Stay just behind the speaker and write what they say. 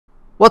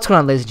What's going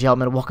on, ladies and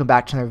gentlemen? Welcome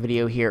back to another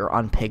video here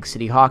on Pig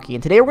City Hockey.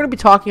 And today we're going to be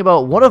talking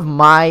about one of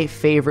my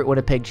favorite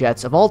Winnipeg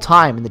Jets of all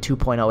time in the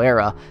 2.0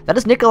 era. That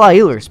is Nikolaj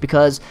Ehlers,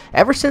 because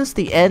ever since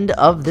the end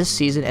of this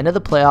season, end of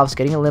the playoffs,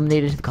 getting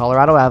eliminated to the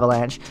Colorado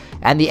Avalanche,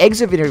 and the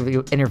exit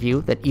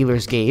interview that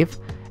Ehlers gave,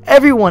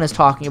 everyone is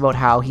talking about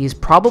how he's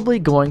probably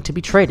going to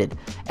be traded.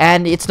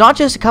 And it's not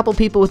just a couple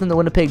people within the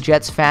Winnipeg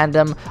Jets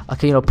fandom,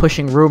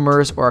 pushing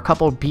rumors, or a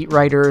couple beat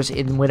writers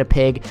in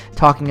Winnipeg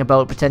talking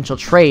about potential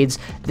trades.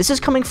 This is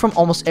coming from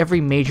almost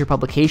every major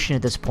publication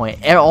at this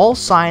point. All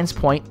signs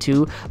point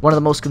to one of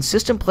the most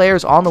consistent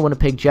players on the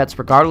Winnipeg Jets,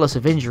 regardless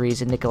of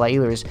injuries, in Nikolaj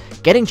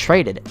Ehlers, getting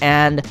traded.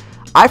 And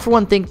I, for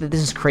one, think that this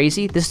is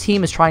crazy. This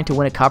team is trying to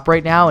win a cup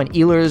right now, and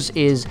Ehlers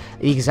is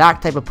the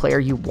exact type of player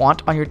you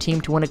want on your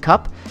team to win a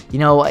cup. You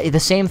know, the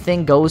same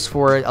thing goes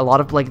for a lot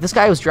of, this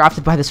guy was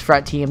drafted by this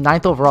frat team,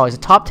 9th overall. He's a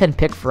top 10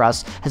 pick for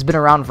us, has been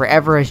around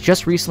forever, has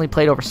just recently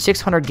played over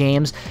 600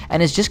 games,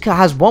 and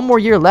has one more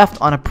year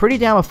left on a pretty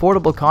damn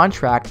affordable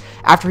contract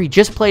after he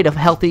just played a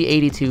healthy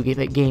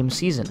 82-game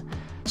season.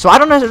 So I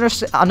don't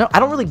understand. I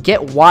don't really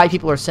get why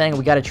people are saying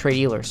we got to trade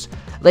Ehlers.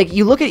 Like,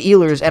 you look at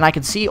Ehlers, and I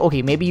can see,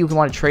 okay, maybe you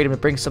want to trade him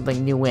and bring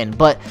something new in,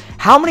 but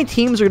how many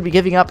teams are going to be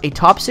giving up a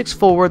top 6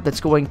 forward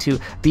that's going to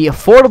be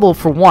affordable,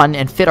 for one,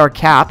 and fit our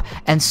cap,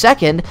 and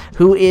second,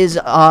 who is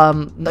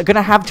going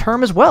to have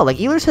term as well? Like,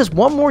 Ehlers has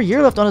one more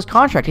year left on his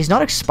contract. He's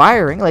not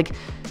expiring. Like,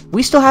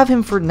 we still have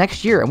him for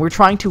next year, and we're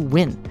trying to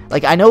win.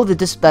 Like, I know that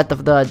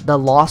the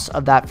loss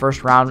of that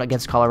first round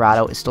against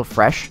Colorado is still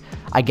fresh.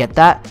 I get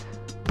that.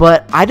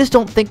 But I just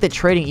don't think that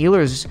trading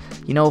Ehlers,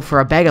 for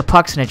a bag of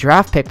pucks and a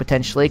draft pick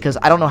potentially, because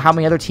I don't know how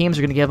many other teams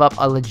are going to give up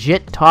a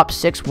legit top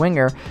 6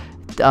 winger.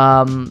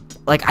 I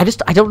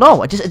don't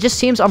know. It just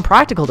seems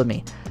unpractical to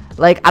me.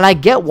 And I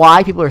get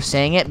why people are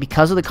saying it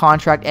because of the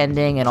contract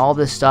ending and all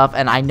this stuff,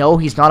 and I know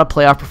he's not a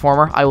playoff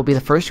performer. I will be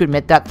the first to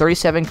admit that.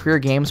 37 career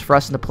games for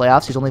us in the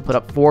playoffs. He's only put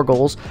up 4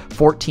 goals,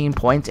 14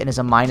 points, and is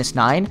a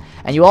 -9.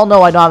 And you all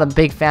know I'm not a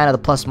big fan of the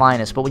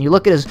plus-minus, but when you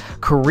look at his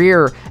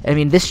career, I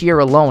mean, this year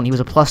alone, he was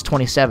a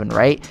 +27,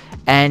 right?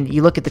 And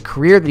you look at the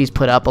career that he's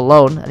put up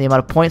alone, and the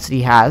amount of points that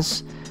he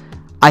has,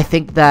 I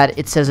think that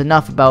it says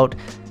enough about,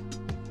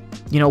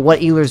 what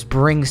Ehlers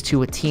brings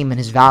to a team and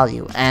his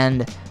value.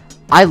 And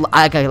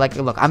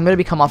look, I'm going to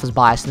become off as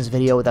biased in this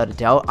video without a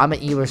doubt. I'm an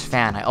Ehlers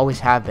fan. I always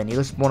have been. Ehlers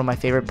is one of my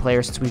favorite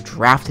players since we've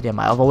drafted him.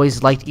 I've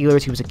always liked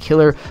Ehlers. He was a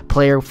killer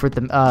player for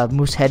the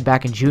Moosehead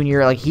back in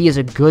junior. He is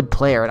a good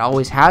player and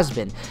always has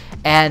been.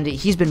 And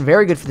he's been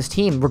very good for this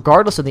team,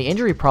 regardless of the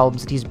injury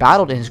problems that he's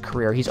battled in his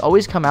career. He's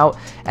always come out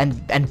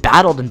and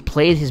battled and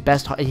played his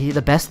best,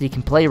 the best that he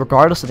can play,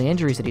 regardless of the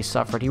injuries that he's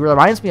suffered. He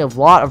reminds me a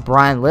lot of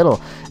Brian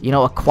Little,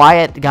 a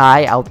quiet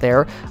guy out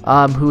there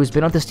who has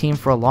been with this team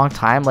for a long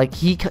time.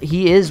 He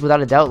is, without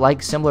a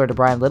doubt, similar to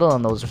Brian Little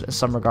in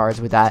some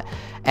regards with that.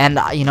 And,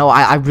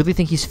 I really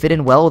think he's fit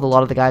in well with a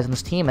lot of the guys on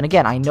this team. And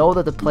again, I know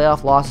that the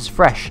playoff loss is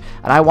fresh,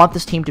 and I want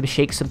this team to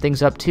shake some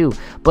things up too.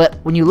 But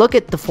when you look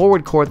at the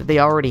forward core that they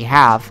already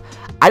have,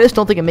 I just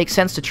don't think it makes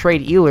sense to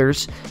trade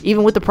Ehlers,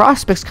 even with the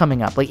prospects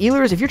coming up.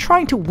 Ehlers, if you're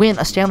trying to win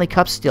a Stanley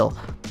Cup still,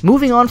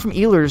 moving on from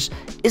Ehlers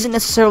isn't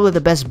necessarily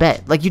the best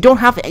bet. You don't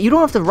have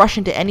to rush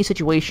into any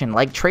situation.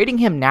 Trading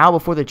him now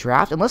before the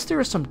draft, unless there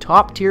are some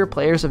top tier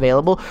players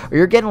available, or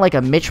you're getting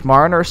a Mitch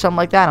Marner or something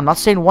like that. I'm not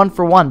saying 1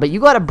 for 1, but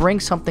you got to bring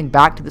something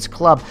back to this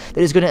club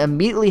that is going to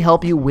immediately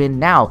help you win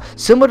now,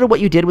 similar to what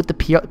you did with the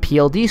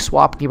PLD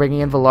swap, bringing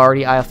in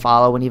Velarde,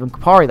 Iafallo, and even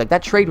Kupari.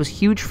 That trade was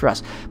huge for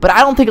us. But I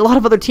don't think a lot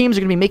of other teams are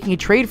going to be making a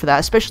trade for that,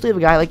 especially of a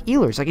guy like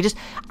Ehlers.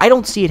 I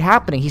don't see it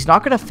happening. He's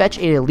not going to fetch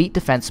an elite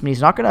defenseman.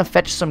 He's not going to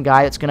fetch some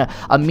guy that's going to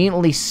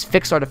immediately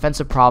fix our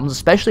defensive problems,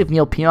 especially if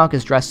Neil Pionk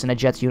is dressed in a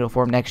Jets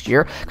uniform next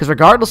year, because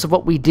regardless of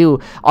what we do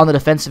on the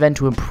defensive end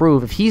to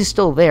improve, if he's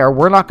still there,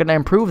 we're not going to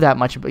improve that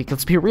much. But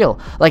let's be real.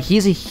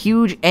 He's a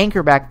huge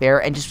anchor back there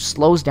and just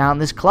slows down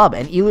this club,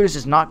 and Ehlers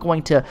is not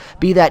going to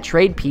be that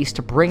trade piece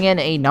to bring in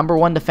a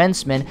 #1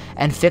 defenseman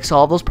and fix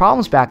all those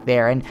problems back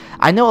there. And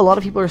I know a lot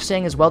of people are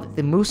saying as well that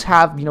the Moose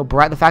have,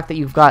 the fact that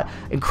you've got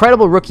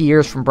incredible rookie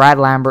years from Brad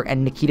Lambert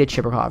and Nikita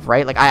Chibrikov,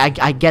 right?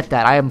 I get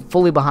that. I am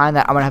fully behind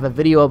that. I'm going to have a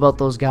video about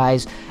those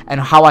guys and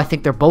how I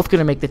think they're both going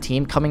to make the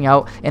team coming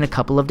out in a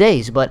couple of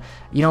days. But,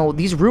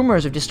 these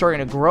rumors are just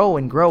starting to grow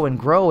and grow and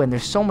grow, and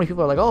there's so many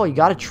people who are like, oh, you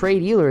got to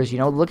trade Ehlers.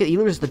 Look at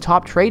Ehlers as the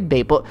top trade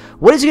bait. But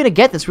what is he going to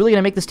get that's really going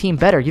to make this team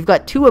better? You've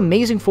got 2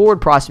 amazing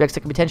forward prospects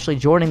that can potentially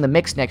join in the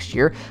mix next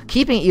year.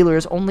 Keeping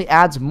Ehlers only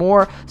adds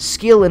more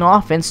skill and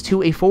offense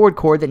to a forward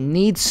core that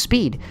needs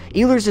speed.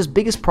 Ehlers'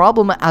 biggest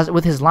problem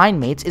with his line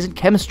mates isn't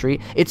chemistry,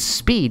 it's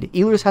speed.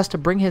 Ehlers has to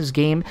bring his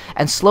game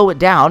and slow it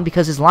down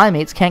because his line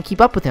mates can't keep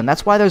up with him.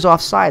 That's why there's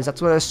offsides.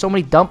 That's why there's so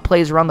many dump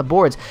plays around the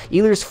boards.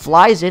 Ehlers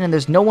flies in and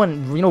there's no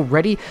one,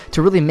 ready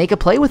to really make a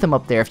play with him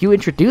up there. If you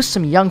introduce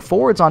some young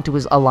forwards onto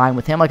a line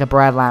with him, like a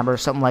Brad Lambert or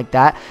something like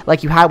that,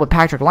 like you had with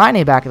Patrick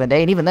Laine back in the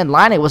day, and even then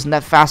Laine wasn't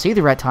that fast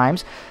either at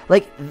times,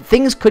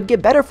 things could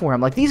get better for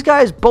him. These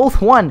guys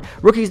both won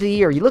Rookies of the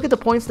Year. You look at the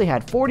points they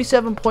had: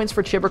 47 points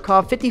for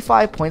Chibrikov,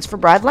 55 points for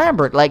Brad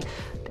Lambert.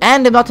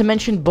 And not to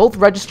mention both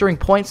registering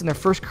points in their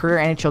first career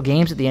NHL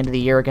games at the end of the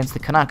year against the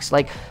Canucks.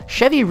 Like,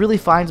 Chevy really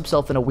finds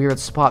himself in a weird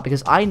spot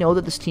because I know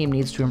that this team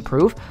needs to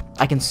improve.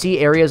 I can see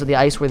areas of the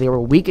ice where they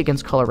were weak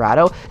against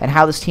Colorado and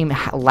how this team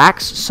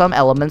lacks some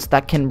elements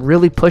that can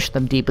really push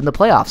them deep in the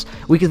playoffs.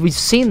 We've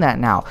seen that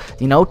now.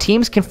 You know,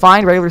 teams can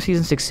find regular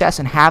season success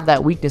and have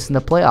that weakness in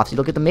the playoffs. You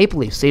look at the Maple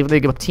Leafs. Say they're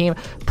a team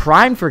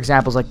primed for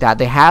examples like that.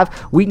 They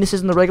have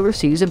weaknesses in the regular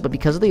season, but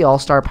because of the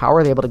all-star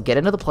power, they're able to get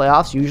into the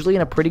playoffs, usually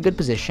in a pretty good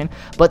position,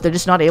 but they're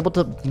just not able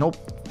to, you know,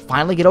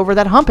 finally get over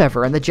that hump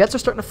ever. And the Jets are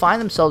starting to find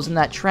themselves in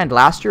that trend.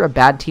 Last year, a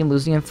bad team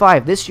losing in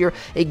 5. This year,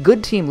 a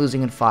good team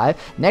losing in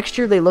 5. Next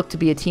year, they look to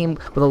be a team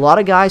with a lot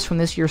of guys from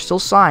this year still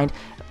signed,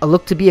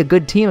 look to be a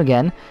good team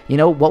again. You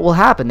know, what will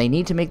happen? They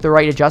need to make the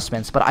right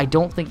adjustments, but I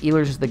don't think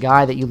Ehlers is the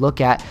guy that you look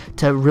at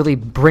to really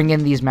bring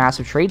in these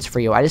massive trades for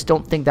you. I just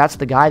don't think that's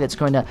the guy that's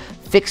going to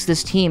fix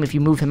this team if you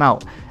move him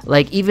out.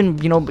 Like, even,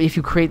 you know, if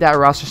you create that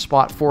roster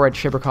spot for a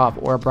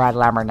Chibrikov or a Brad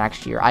Lammer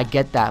next year, I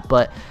get that,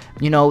 but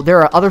you know, there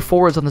are other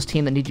forwards on this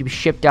team that need to be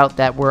shipped out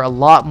that were a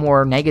lot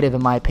more negative,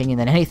 in my opinion,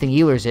 than anything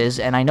Ehlers is.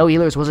 And I know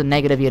Ehlers wasn't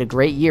negative. He had a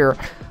great year.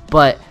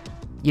 But,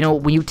 you know,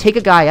 when you take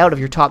a guy out of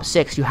your top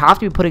 6, you have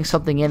to be putting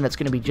something in that's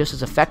going to be just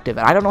as effective.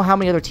 And I don't know how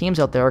many other teams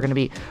out there are going to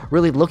be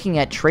really looking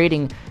at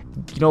trading,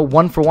 you know,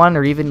 1-for-1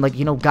 or even, like,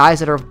 you know, guys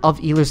that are of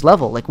Ehlers'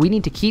 level. Like, we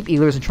need to keep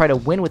Ehlers and try to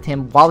win with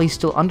him while he's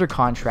still under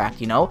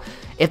contract, you know?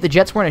 If the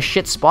Jets were in a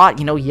shit spot,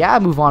 you know, yeah,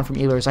 move on from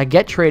Ehlers. I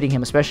get trading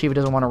him, especially if he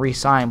doesn't want to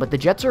re-sign. But the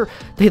Jets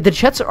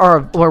are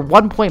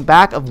 1 point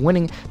back of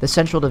winning the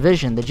Central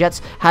Division. The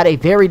Jets had a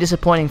very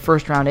disappointing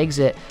first-round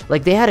exit.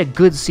 Like, they had a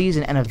good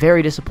season and a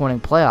very disappointing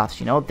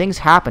playoffs, you know? Things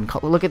happen.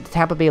 Look at the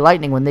Tampa Bay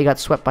Lightning when they got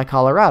swept by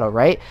Colorado,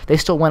 right? They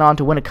still went on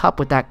to win a cup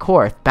with that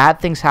core.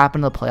 Bad things happen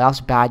in the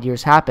playoffs. Bad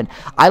years happen.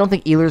 I don't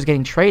think Ehlers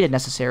getting traded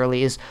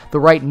necessarily is the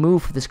right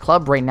move for this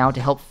club right now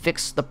to help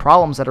fix the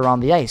problems that are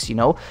on the ice, you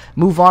know?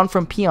 Move on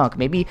from Pionk.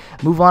 Maybe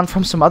move on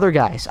from some other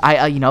guys.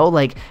 You know,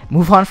 like,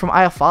 move on from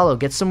Iafallo.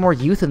 Get some more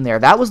youth in there.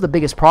 That was the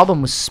biggest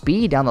problem, was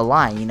speed down the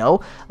line, you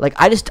know? Like,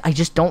 I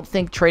just don't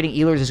think trading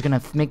Ehlers is going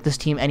to make this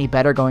team any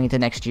better going into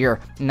next year.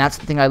 And that's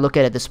the thing I look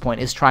at this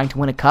point, is trying to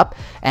win a cup.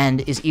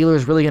 And is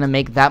Ehlers really going to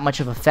make that much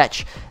of a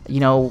fetch, you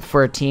know,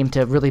 for a team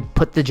to really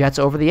put the Jets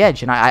over the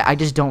edge? And I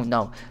just don't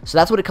know. So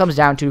that's what it comes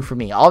down to for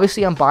me.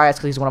 Obviously, I'm biased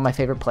because he's one of my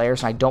favorite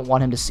players, and I don't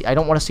want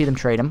to see them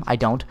trade him. I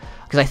don't,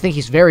 because I think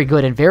he's very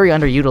good and very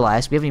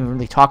underutilized. We haven't even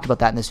really talked about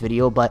that in this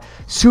video, but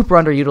super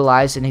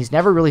underutilized, and he's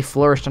never really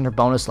flourished under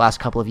bonus the last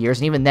couple of years,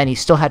 and even then he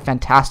still had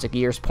fantastic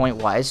years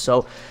point-wise.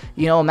 So,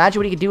 you know, imagine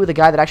what he could do with a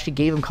guy that actually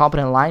gave him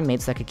competent line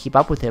mates that could keep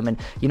up with him and,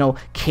 you know,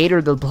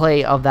 cater the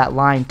play of that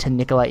line to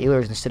Nikolaj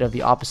Ehlers instead of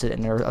the opposite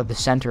end of the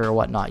center or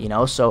whatnot, you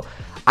know? So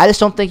I just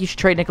don't think you should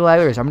trade Nikolaj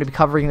Ehlers. I'm going to be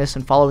covering this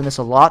and following this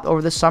a lot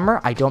over this summer.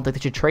 I don't think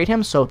they should trade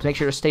him, so make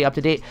sure to stay up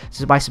to date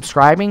by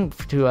subscribing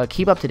to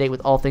keep up to date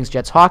with all things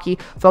Jets hockey.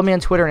 Follow me on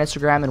Twitter and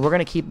Instagram, and we're going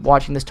to keep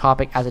watching this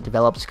topic as it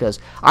develops, because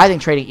I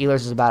think trading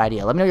Ehlers is a bad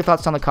idea. Let me know your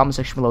thoughts down in the comment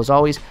section below. As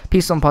always,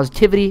 peace and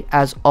positivity.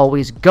 As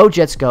always, go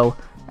Jets go,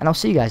 and I'll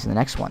see you guys in the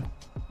next one.